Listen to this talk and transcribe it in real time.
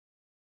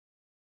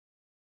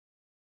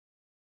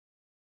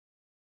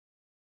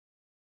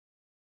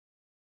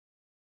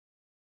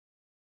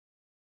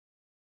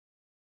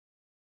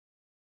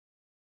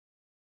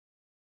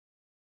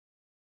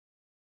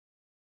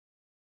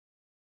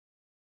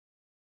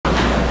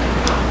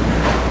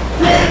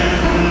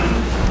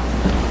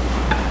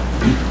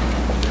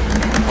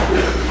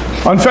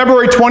On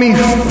February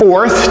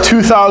 24th,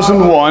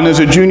 2001, as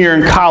a junior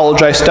in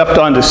college, I stepped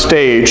onto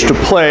stage to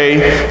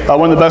play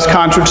one of the best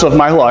concerts of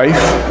my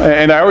life.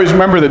 And I always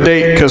remember the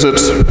date because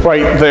it's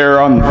right there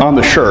on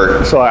the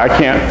shirt, so I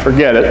can't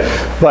forget it.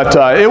 But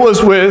it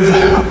was with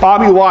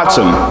Bobby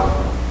Watson,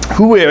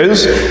 who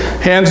is,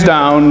 hands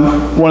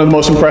down, one of the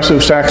most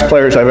impressive sax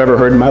players I've ever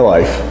heard in my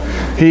life.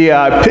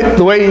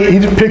 The way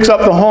he picks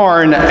up the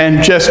horn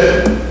and just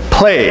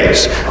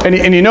plays.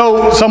 And you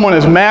know someone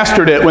has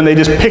mastered it when they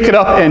just pick it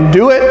up and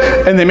do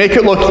it, and they make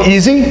it look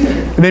easy,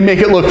 and they make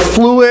it look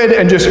fluid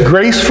and just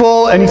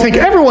graceful, and you think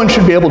everyone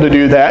should be able to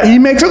do that. He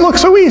makes it look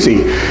so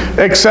easy.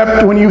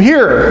 Except when you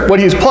hear what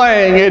he's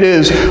playing, it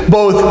is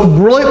both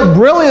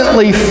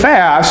brilliantly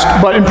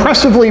fast, but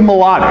impressively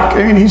melodic.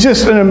 I mean, he's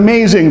just an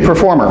amazing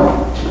performer.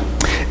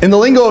 In the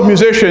lingo of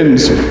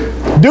musicians,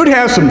 dude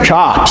has some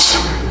chops.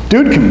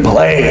 Dude can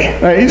play.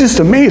 He's just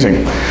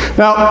amazing.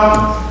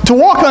 Now, to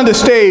walk onto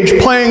stage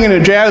playing in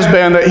a jazz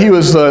band that he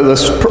was the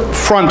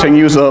fronting,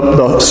 he was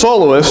the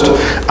soloist,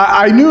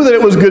 I knew that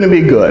it was going to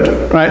be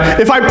good. Right?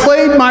 If I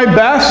played my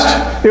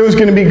best, it was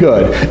going to be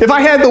good. If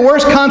I had the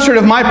worst concert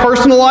of my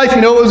personal life,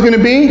 you know what it was going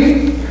to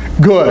be?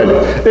 Good.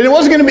 And it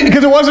wasn't going to be,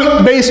 because it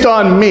wasn't based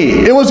on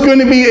me. It was going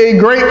to be a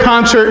great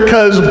concert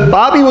because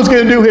Bobby was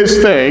going to do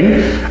his thing,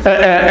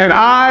 and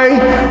I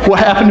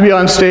happened to be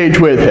on stage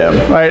with him.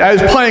 Right? I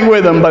was playing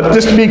with him, but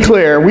just to be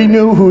clear, we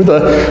knew who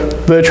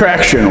the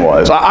attraction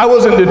was. I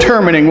wasn't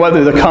determining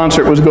whether the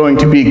concert was going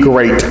to be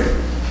great.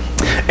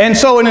 And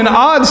so in an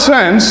odd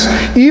sense,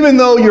 even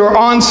though you're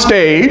on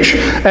stage,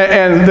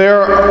 and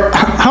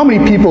how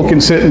many people can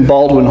sit in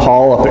Baldwin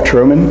Hall up at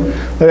Truman?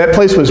 That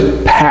place was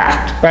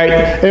packed,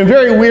 right? In a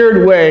very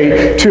weird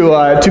way,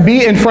 to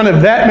be in front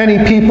of that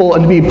many people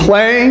and to be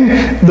playing,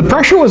 the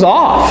pressure was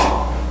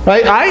off,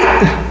 right?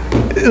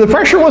 The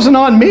pressure wasn't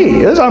on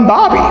me, it was on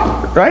Bobby,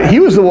 right? He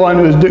was the one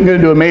who was going to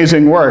do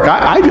amazing work.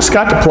 I just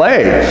got to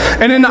play.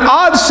 And in an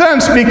odd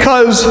sense,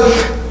 because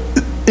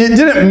it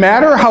didn't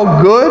matter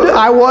how good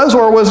I was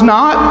or was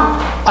not,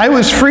 I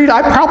was freed.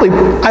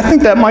 I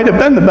think that might have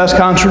been the best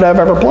concert I've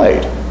ever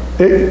played.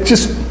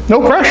 Just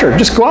no pressure,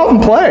 just go out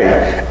and play.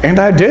 And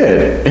I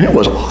did, and it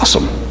was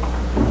awesome.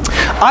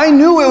 I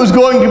knew it was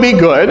going to be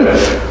good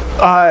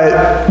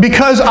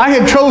because I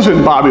had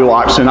chosen Bobby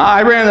Watson.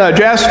 I ran a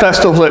jazz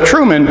festival at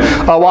Truman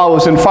while I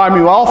was in Phi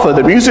Mu Alpha,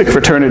 the music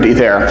fraternity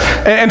there.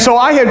 And so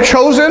I had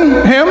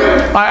chosen him.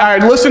 I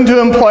had listened to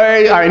him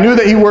play. I knew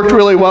that he worked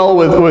really well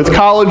with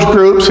college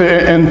groups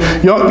and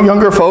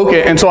younger folk.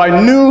 And so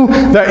I knew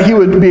that he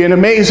would be an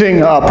amazing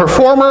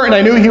performer, and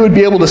I knew he would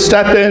be able to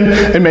step in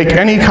and make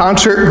any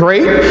concert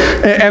great.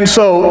 And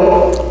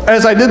so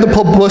as I did the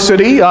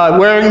publicity,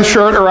 wearing the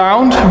shirt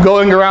around,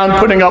 going around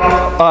putting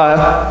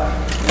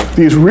up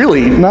these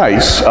really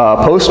nice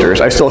posters.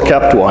 I still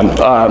kept one.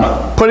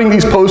 Putting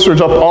these posters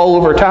up all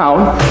over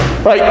town.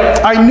 Right?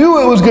 I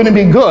knew it was going to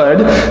be good.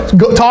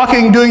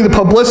 Doing the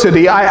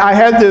publicity, I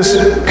had this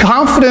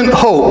confident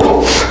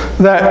hope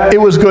that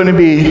it was going to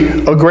be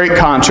a great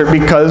concert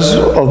because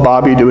of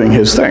Bobby doing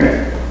his thing.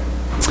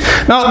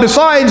 Now,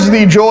 besides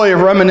the joy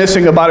of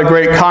reminiscing about a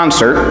great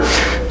concert,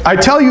 I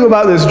tell you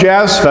about this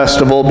jazz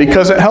festival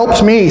because it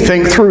helps me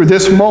think through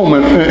this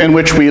moment in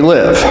which we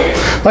live.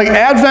 Like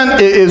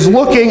Advent is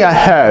looking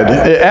ahead.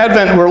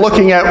 Advent, we're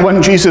looking at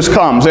when Jesus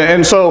comes.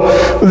 And so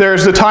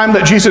there's the time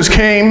that Jesus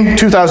came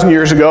 2,000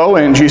 years ago,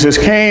 and Jesus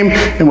came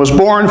and was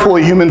born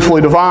fully human,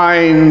 fully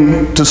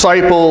divine,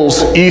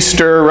 disciples,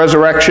 Easter,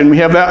 resurrection. We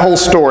have that whole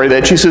story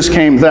that Jesus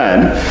came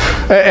then.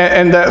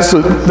 And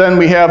then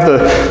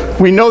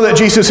we know that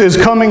Jesus is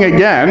coming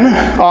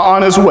again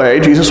on his way.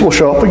 Jesus will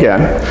show up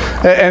again.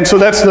 And so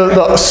that's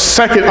the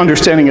second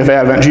understanding of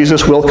Advent.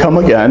 Jesus will come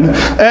again.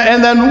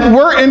 And then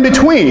we're in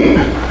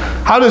between.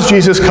 How does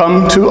Jesus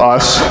come to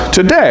us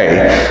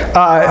today?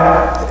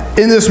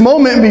 In this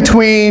moment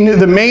between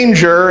the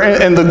manger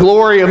and the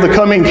glory of the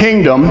coming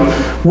kingdom,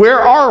 where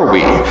are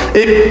we?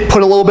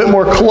 Put a little bit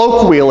more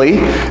colloquially,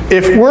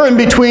 if we're in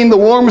between the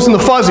warms and the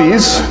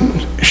fuzzies,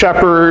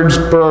 shepherds,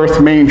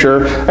 birth,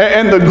 manger,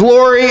 and the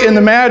glory and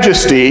the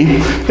majesty,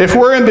 if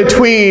we're in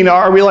between,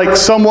 are we like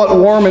somewhat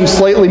warm and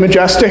slightly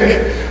majestic?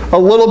 A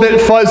little bit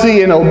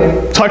fuzzy and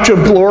a touch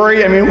of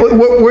glory? I mean,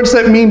 what does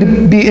that mean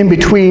to be in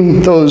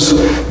between those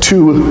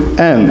two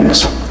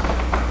ends?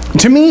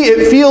 To me,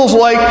 it feels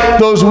like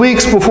those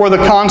weeks before the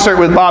concert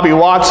with Bobby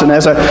Watson,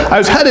 as I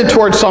was headed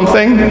towards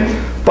something,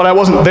 but I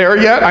wasn't there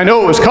yet. I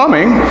know it was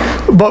coming,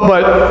 but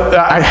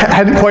I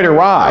hadn't quite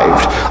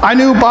arrived. I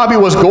knew Bobby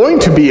was going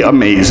to be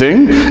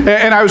amazing,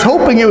 and I was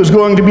hoping it was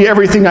going to be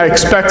everything I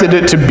expected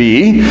it to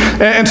be.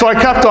 And so I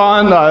kept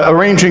on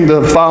arranging the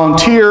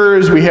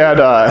volunteers.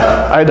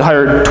 I had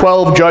hired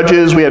 12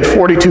 judges. We had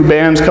 42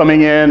 bands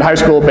coming in, high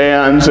school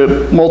bands, a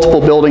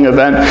multiple building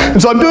event.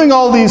 And so I'm doing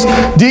all these,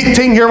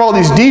 taking care of all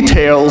these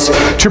details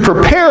to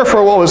prepare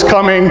for what was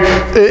coming,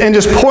 and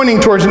just pointing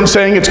towards it and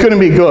saying, it's going to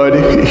be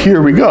good.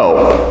 Here we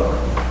go.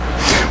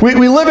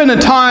 We live in a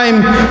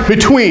time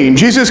between.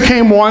 Jesus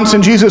came once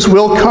and Jesus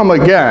will come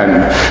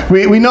again.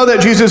 We know that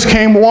Jesus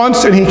came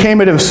once and he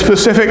came at a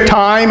specific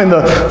time in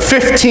the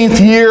 15th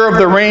year of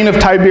the reign of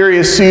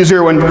Tiberius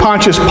Caesar, when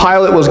Pontius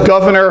Pilate was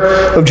governor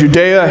of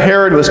Judea,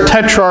 Herod was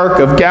tetrarch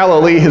of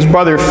Galilee, his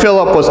brother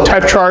Philip was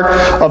tetrarch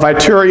of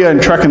Iturea and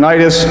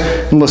Trachonitis,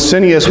 and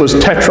Licinius was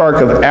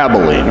tetrarch of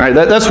Abilene. Right?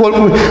 That's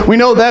what we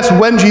know. That's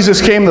when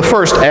Jesus came, the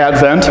first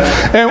Advent.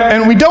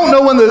 And we don't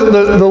know when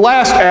the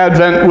last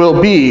Advent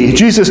will be.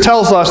 Jesus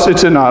tells us,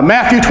 it's in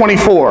Matthew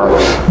 24,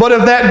 "But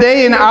of that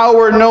day and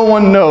hour no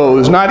one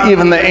knows, not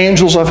even the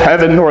angels of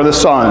heaven nor the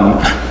Son,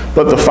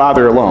 but the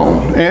Father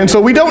alone." And so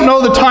we don't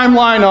know the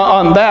timeline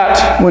on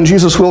that, when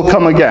Jesus will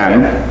come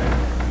again.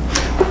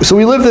 So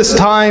we live this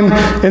time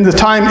in the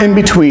time in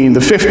between,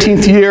 the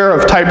 15th year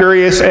of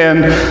Tiberius,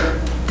 and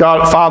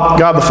God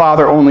the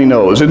Father only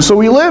knows. And so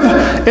we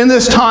live in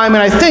this time,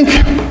 and I think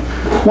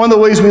one of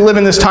the ways we live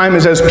in this time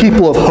is as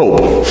people of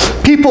hope.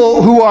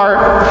 People who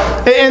are,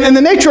 and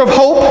the nature of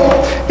hope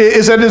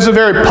is that it's a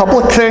very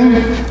public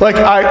thing. Like,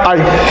 I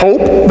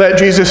hope that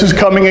Jesus is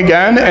coming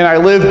again, and I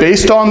live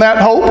based on that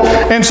hope.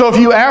 And so if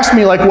you ask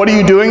me, like, what are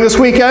you doing this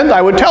weekend?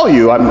 I would tell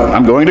you,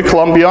 I'm going to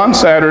Columbia on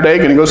Saturday,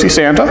 going to go see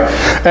Santa,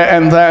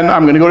 and then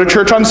I'm going to go to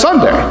church on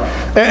Sunday.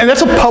 And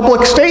that's a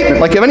public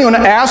statement. Like, if anyone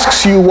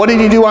asks you, what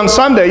did you do on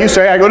Sunday? You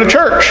say, I go to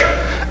church.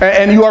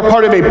 And you are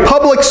part of a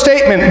public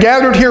statement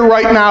gathered here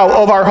right now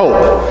of our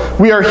hope.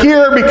 We are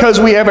here because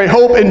we have a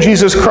hope in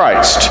Jesus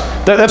Christ.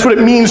 That's what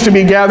it means to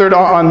be gathered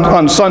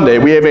on Sunday.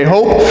 We have a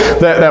hope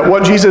that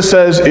what Jesus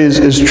says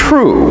is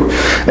true.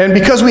 And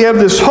because we have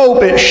this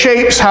hope, it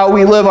shapes how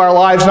we live our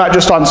lives, not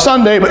just on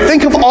Sunday, but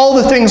think of all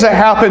the things that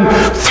happen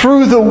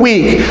through the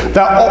week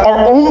that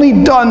are only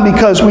done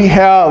because we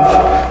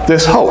have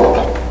this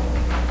hope.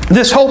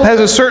 This hope has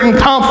a certain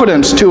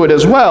confidence to it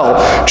as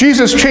well.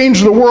 Jesus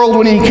changed the world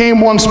when he came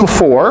once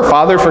before.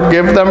 Father,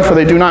 forgive them, for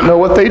they do not know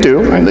what they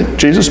do. And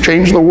Jesus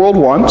changed the world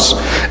once.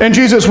 And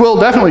Jesus will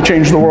definitely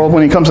change the world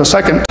when he comes a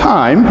second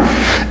time.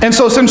 And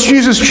so since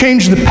Jesus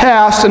changed the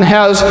past and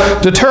has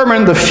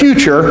determined the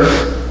future,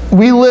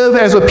 we live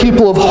as a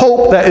people of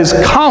hope that is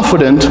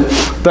confident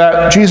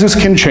that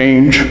Jesus can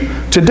change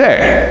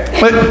today.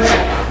 But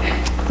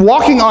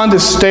walking onto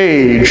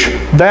stage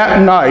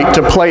that night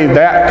to play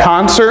that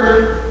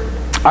concert,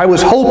 I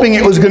was hoping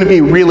it was going to be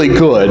really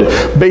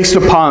good based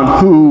upon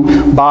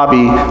who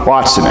Bobby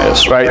Watson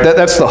is, right?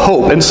 That's the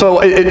hope. And so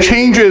it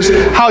changes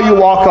how you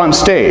walk on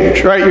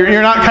stage, right?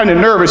 You're not kind of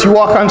nervous. You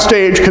walk on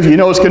stage because you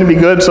know it's going to be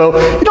good, so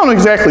you don't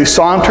exactly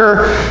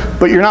saunter,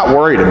 but you're not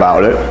worried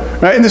about it.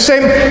 Right? And the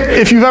same,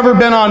 if you've ever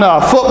been on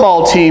a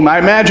football team, I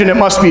imagine it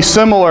must be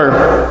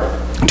similar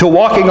to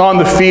walking on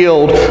the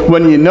field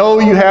when you know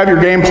you have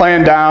your game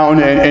plan down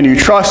and you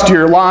trust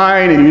your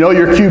line and you know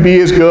your QB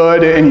is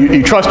good and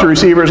you trust your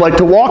receivers. Like,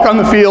 to walk on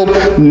the field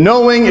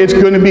knowing it's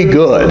going to be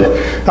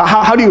good.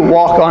 How do you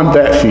walk on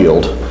that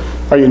field?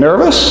 Are you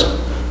nervous?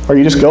 Or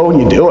you just go and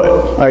you do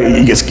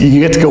it. You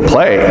get to go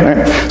play.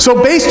 Right?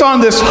 So based on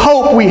this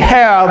hope we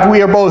have,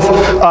 we are both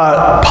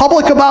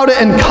public about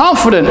it and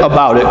confident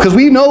about it, because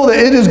we know that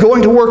it is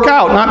going to work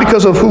out, not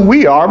because of who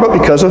we are, but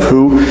because of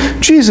who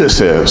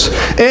Jesus is.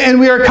 And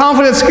we are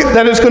confident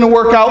that it's going to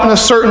work out in a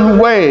certain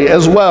way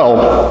as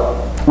well.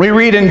 We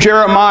read in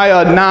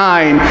Jeremiah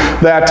 9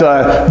 that,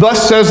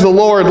 thus says the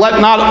Lord,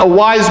 let not a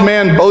wise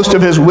man boast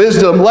of his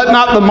wisdom, let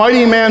not the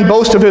mighty man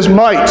boast of his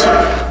might,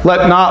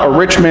 let not a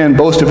rich man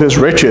boast of his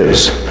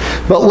riches,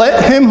 but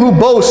let him who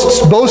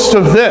boasts boast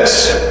of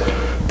this,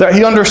 that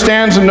he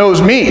understands and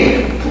knows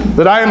me,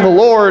 that I am the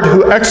Lord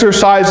who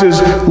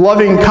exercises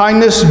loving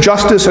kindness,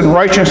 justice, and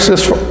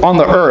righteousness on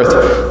the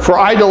earth, for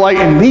I delight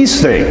in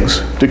these things,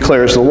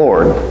 declares the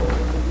Lord.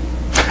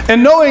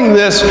 And knowing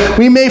this,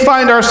 we may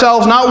find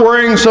ourselves not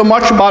worrying so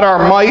much about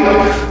our might,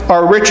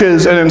 our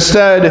riches, and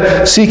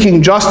instead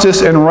seeking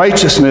justice and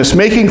righteousness,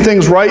 making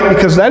things right,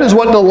 because that is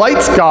what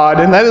delights God,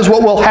 and that is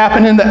what will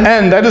happen in the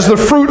end. That is the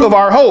fruit of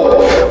our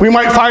hope. We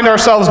might find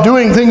ourselves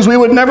doing things we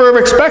would never have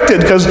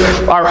expected, because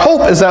our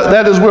hope is that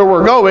that is where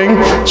we're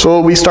going, so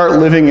we start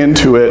living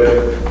into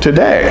it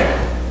today.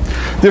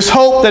 This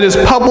hope that is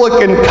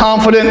public and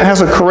confident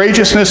has a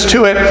courageousness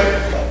to it.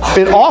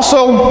 It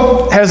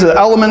also has an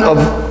element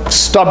of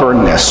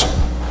stubbornness.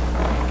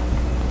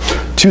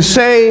 To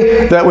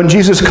say that when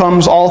Jesus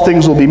comes, all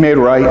things will be made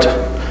right,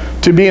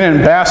 to be an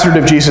ambassador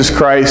of Jesus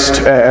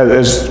Christ,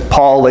 as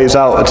Paul lays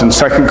out, it's in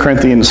 2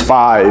 Corinthians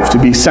 5, to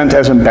be sent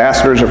as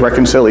ambassadors of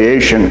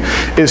reconciliation,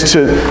 is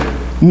to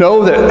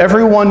know that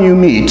everyone you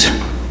meet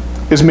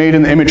is made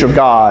in the image of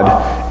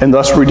God and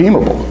thus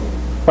redeemable.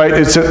 Right?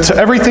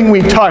 Everything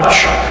we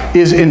touch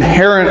is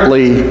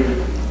inherently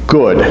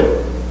good.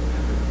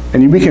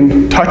 And we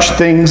can touch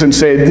things and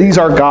say, these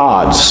are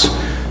God's.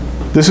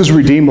 This is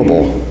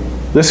redeemable.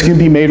 This can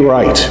be made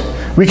right.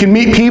 We can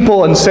meet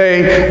people and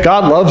say,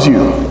 God loves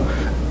you.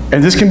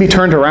 And this can be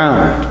turned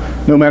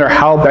around, no matter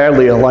how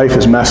badly a life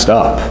is messed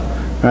up.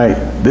 Right?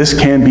 This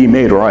can be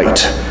made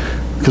right,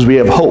 because we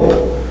have hope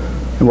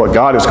in what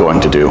God is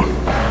going to do.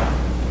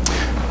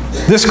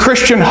 This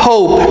Christian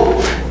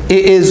hope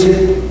it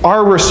is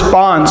our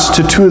response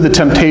to two of the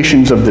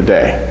temptations of the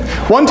day.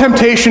 One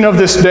temptation of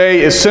this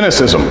day is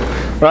cynicism,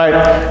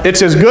 right?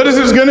 It's as good as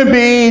it's going to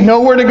be,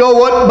 nowhere to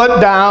go but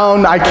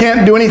down. I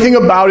can't do anything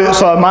about it,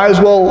 so I might as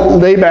well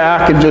lay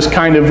back and just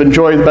kind of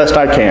enjoy the best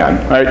I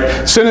can,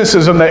 right?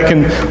 Cynicism that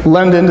can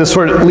lead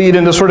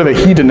into sort of a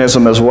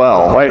hedonism as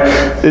well, right?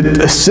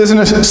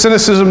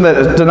 Cynicism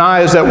that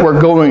denies that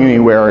we're going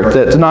anywhere,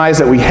 that denies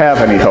that we have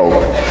any hope.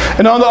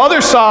 And on the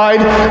other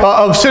side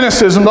of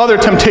cynicism, the other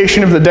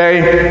temptation of the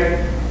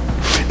day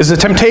is the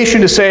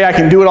temptation to say I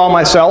can do it all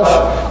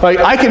myself. Like,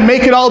 I can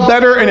make it all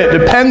better and it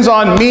depends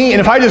on me,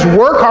 and if I just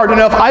work hard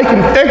enough, I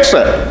can fix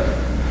it.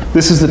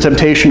 This is the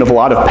temptation of a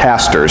lot of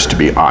pastors, to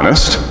be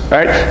honest.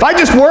 Right? If I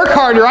just work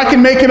harder, I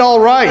can make it all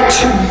right.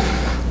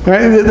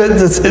 Right?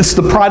 It's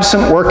the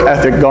Protestant work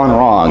ethic gone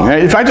wrong.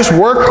 Right? If I just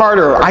work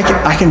harder,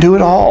 I can do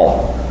it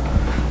all.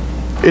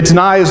 It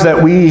denies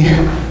that we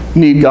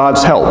need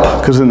God's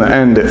help, because in the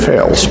end it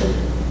fails.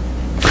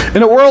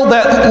 In a world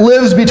that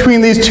lives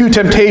between these two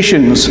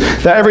temptations,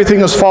 that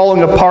everything is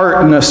falling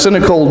apart in a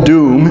cynical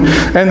doom,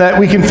 and that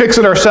we can fix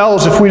it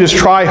ourselves if we just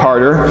try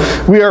harder,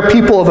 we are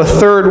people of a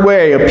third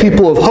way, a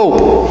people of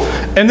hope.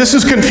 And this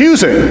is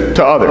confusing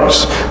to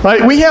others.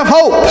 Right? We have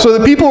hope. So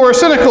the people who are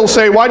cynical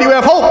say, why do you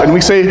have hope? And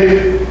we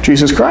say,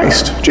 Jesus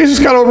Christ. Jesus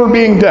got over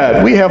being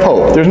dead. We have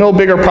hope. There's no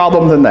bigger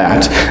problem than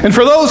that. And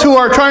for those who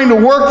are trying to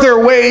work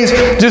their ways,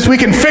 just we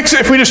can fix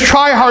it if we just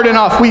try hard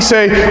enough, we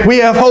say, we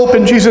have hope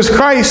in Jesus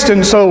Christ,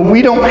 and so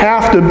we don't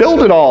have to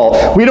build it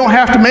all. We don't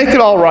have to make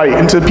it all right.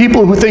 And to the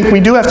people who think we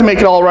do have to make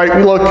it all right,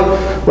 we look,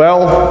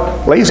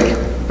 well, lazy.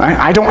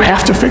 I don't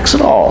have to fix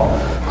it all.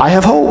 I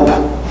have hope.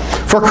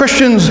 For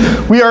Christians,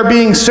 we are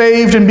being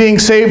saved and being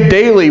saved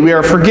daily. We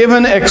are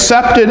forgiven,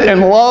 accepted, and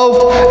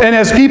loved. And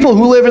as people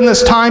who live in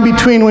this time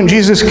between when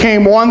Jesus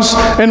came once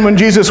and when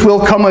Jesus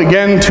will come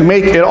again to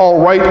make it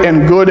all right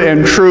and good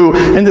and true,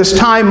 in this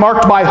time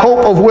marked by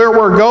hope of where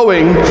we're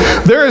going,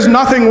 there is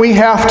nothing we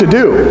have to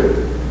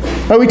do.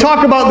 Now, we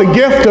talk about the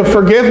gift of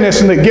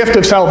forgiveness and the gift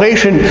of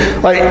salvation.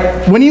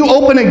 Like, when you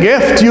open a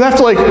gift, you have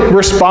to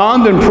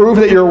respond and prove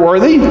that you're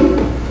worthy.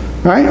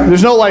 Right?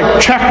 There's no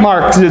check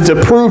mark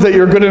to prove that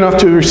you're good enough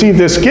to receive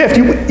this gift.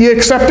 You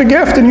accept a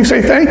gift and you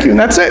say thank you, and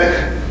that's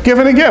it.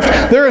 Given a gift.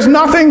 There is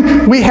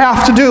nothing we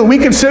have to do. We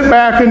can sit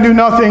back and do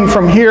nothing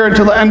from here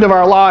until the end of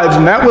our lives,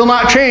 and that will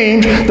not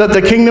change that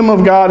the kingdom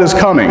of God is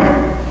coming.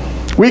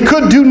 We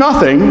could do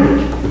nothing,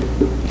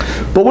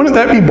 but wouldn't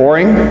that be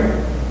boring?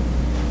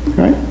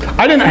 Right?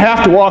 I didn't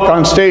have to walk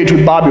on stage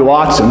with Bobby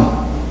Watson.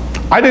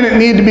 I didn't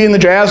need to be in the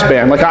jazz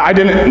band. I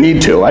didn't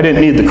need to. I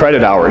didn't need the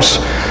credit hours.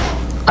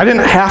 I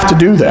didn't have to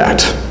do that.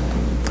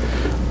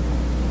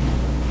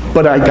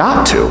 But I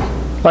got to.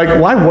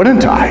 Why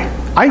wouldn't I?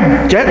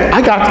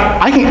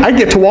 I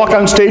get to walk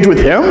on stage with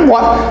him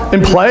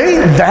and play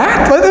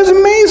that? That's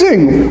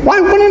amazing.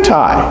 Why wouldn't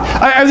I?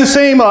 I have the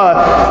same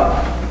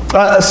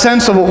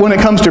sense of when it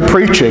comes to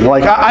preaching.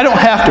 I don't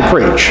have to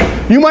preach.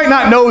 You might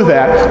not know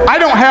that. I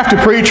don't have to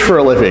preach for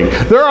a living.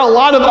 There are a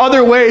lot of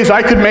other ways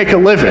I could make a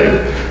living.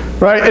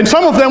 Right? And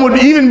some of them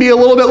would even be a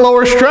little bit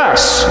lower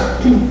stress.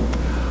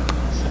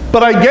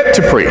 But I get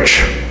to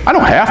preach. I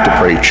don't have to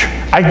preach.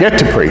 I get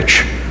to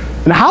preach.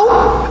 And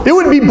how? It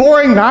would be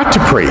boring not to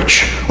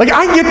preach.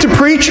 I get to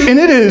preach, and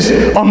it is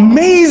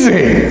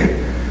amazing.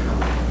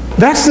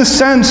 That's the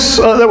sense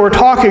that we're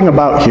talking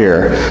about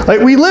here.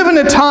 We live in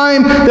a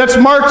time that's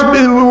marked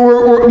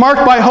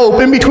by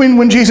hope, in between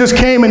when Jesus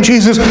came and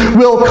Jesus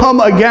will come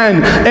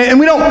again.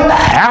 And we don't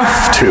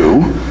have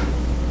to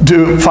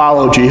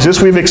follow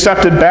Jesus. We've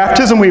accepted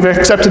baptism, we've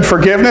accepted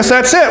forgiveness,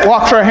 that's it.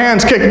 Wash our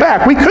hands, kick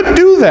back. We could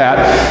do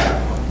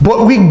that,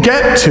 but we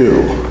get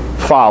to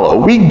follow.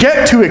 We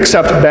get to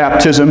accept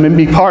baptism and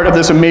be part of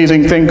this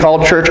amazing thing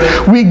called church.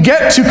 We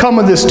get to come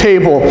to this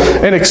table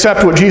and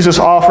accept what Jesus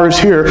offers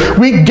here.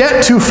 We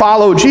get to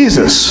follow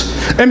Jesus.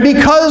 And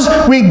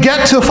because we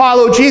get to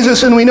follow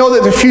Jesus and we know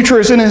that the future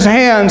is in His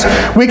hands,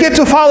 we get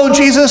to follow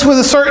Jesus with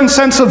a certain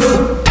sense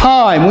of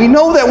time. We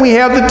know that we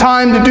have the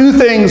time to do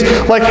things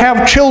like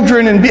have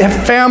children and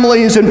have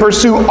families and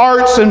pursue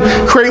arts and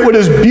create what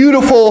is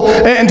beautiful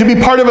and to be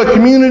part of a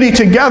community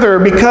together,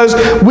 because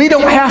we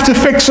don't have to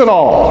fix it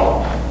all.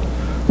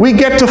 We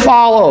get to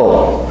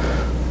follow.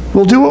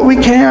 We'll do what we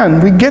can.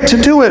 We get to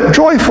do it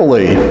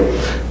joyfully.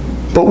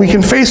 But we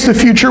can face the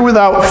future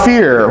without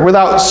fear,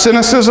 without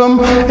cynicism,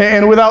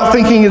 and without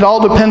thinking it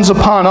all depends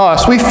upon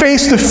us. We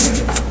face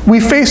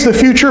the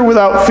future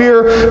without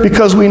fear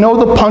because we know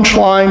the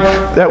punchline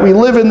that we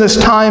live in this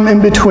time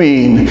in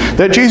between.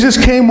 That Jesus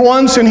came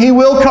once and He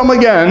will come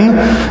again,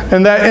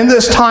 and that in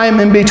this time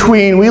in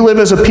between we live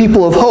as a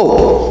people of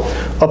hope.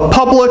 A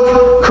public,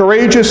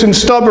 courageous, and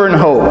stubborn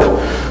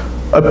hope.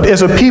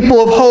 As a people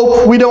of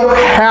hope, we don't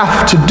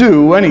have to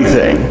do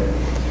anything.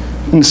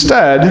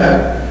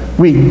 Instead,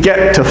 we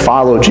get to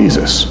follow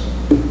Jesus.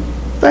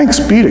 Thanks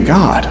be to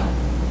God.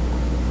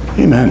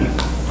 Amen.